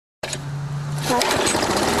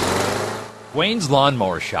Wayne's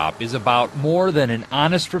lawnmower shop is about more than an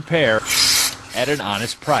honest repair at an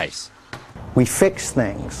honest price. We fix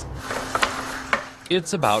things.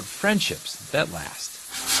 It's about friendships that last.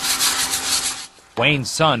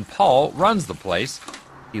 Wayne's son, Paul, runs the place.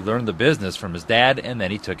 He learned the business from his dad, and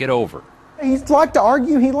then he took it over. He liked to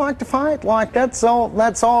argue, he liked to fight, like that's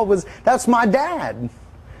my dad.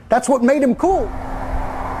 That's what made him cool.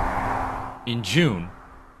 In June,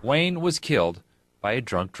 Wayne was killed by a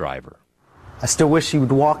drunk driver. I still wish he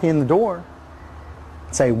would walk in the door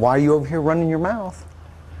and say, "Why are you over here running your mouth?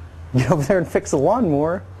 Get over there and fix the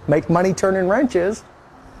lawnmower, make money turning wrenches."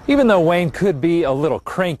 Even though Wayne could be a little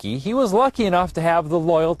cranky, he was lucky enough to have the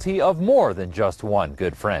loyalty of more than just one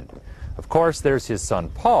good friend. Of course, there's his son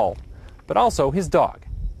Paul, but also his dog,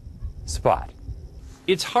 Spot.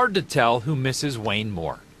 It's hard to tell who misses Wayne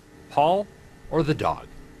more, Paul or the dog.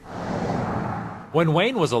 When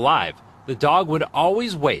Wayne was alive, the dog would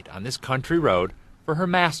always wait on this country road for her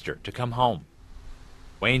master to come home.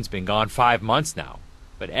 Wayne's been gone 5 months now,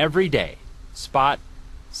 but every day, Spot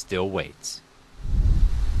still waits.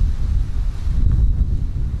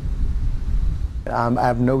 I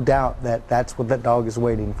have no doubt that that's what that dog is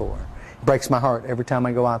waiting for. It breaks my heart every time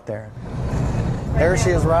I go out there. There she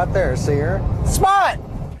is right there, see her? Spot!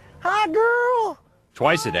 Hi, girl!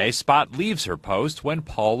 Twice a day, Spot leaves her post when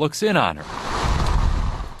Paul looks in on her.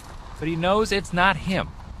 But he knows it's not him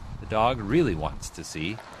the dog really wants to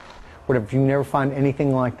see. What if you never find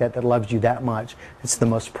anything like that that loves you that much? It's the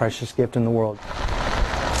most precious gift in the world.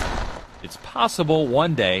 It's possible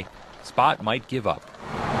one day Spot might give up.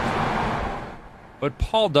 But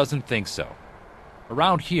Paul doesn't think so.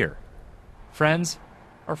 Around here, friends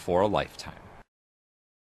are for a lifetime.